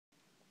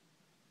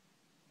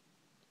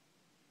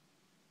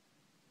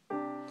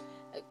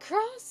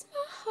cross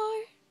my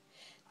heart.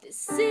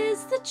 This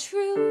is the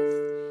truth.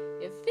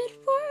 If it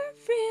were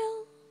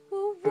real,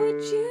 what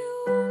would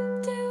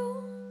you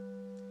do?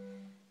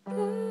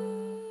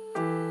 Ooh.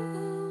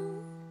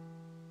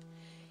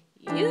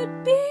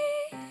 You'd be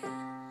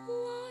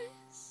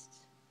lost,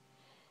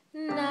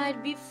 and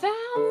I'd be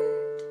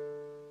found,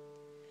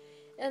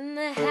 and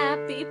the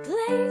happy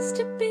place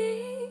to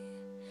be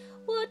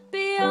would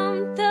be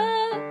on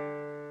the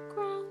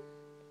ground.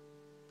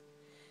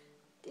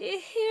 Do you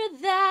hear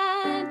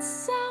that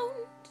sound?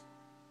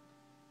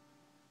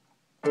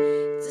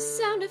 It's a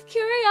sound of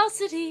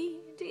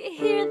curiosity. Do you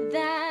hear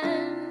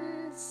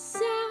that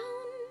sound?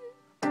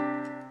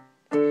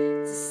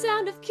 It's a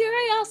sound of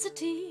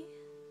curiosity.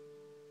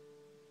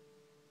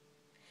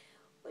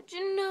 Would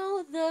you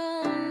know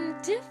the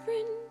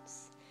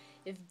difference?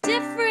 If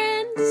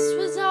difference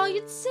was all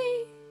you'd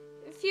see,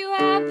 if you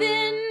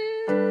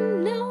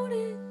haven't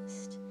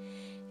noticed,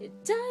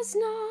 it does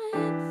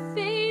not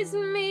faze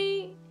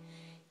me.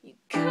 You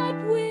cut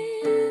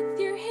with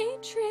your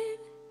hatred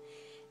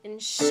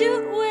and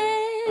shoot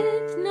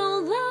with no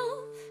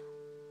love.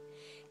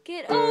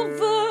 Get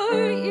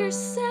over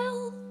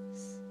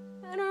yourselves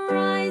and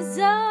rise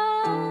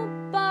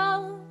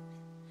above.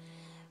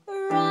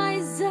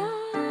 Rise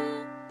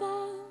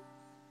above.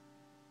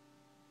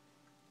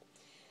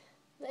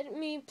 Let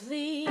me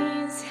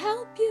please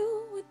help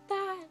you with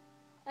that.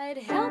 I'd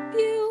help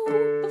you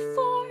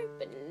before,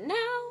 but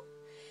now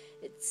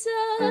it's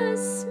a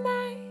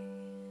smack.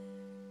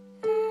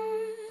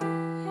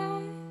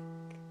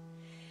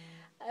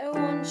 I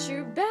want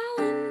your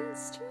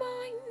balanced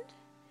mind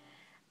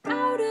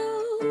out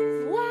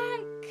of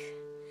whack.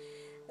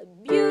 A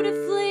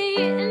beautifully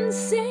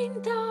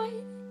insane thought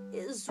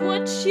is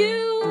what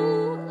you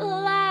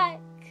lack.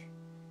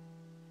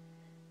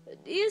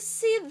 Do you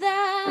see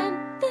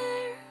that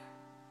there?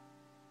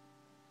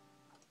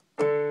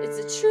 It's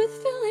a truth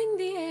filling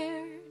the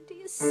air. Do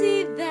you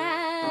see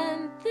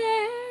that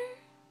there?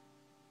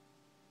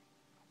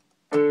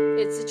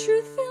 It's a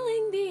truth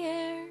filling the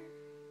air.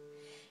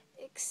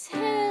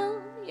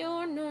 Exhale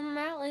your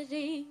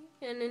normality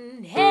and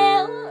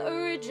inhale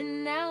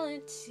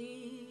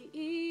originality.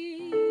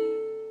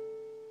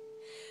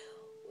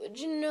 Would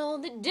you know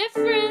the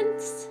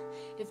difference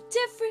if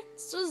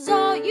difference was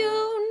all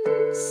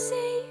you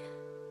see?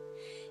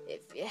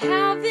 If you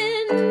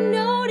haven't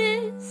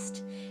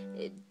noticed,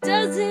 it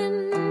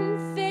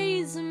doesn't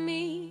faze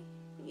me.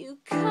 You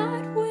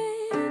cut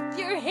with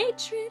your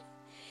hatred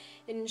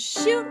and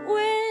shoot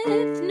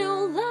with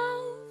no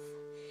love.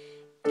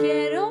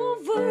 Get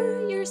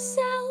over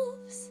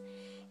yourselves,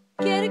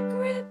 get a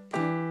grip,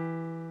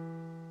 and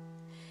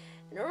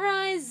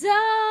rise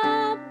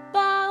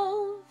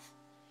above.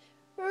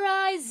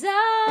 Rise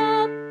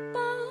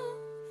above.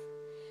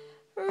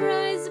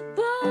 Rise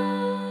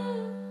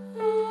above.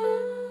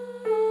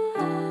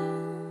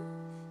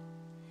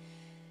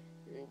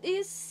 Do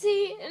you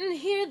see and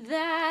hear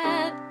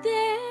that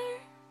there?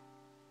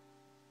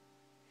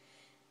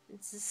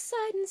 It's a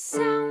sight and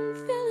sound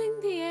filling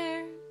the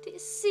air. Do you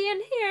see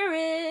and hear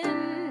it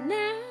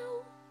now?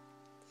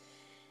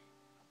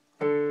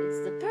 It's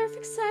the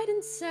perfect sight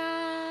and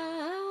sound.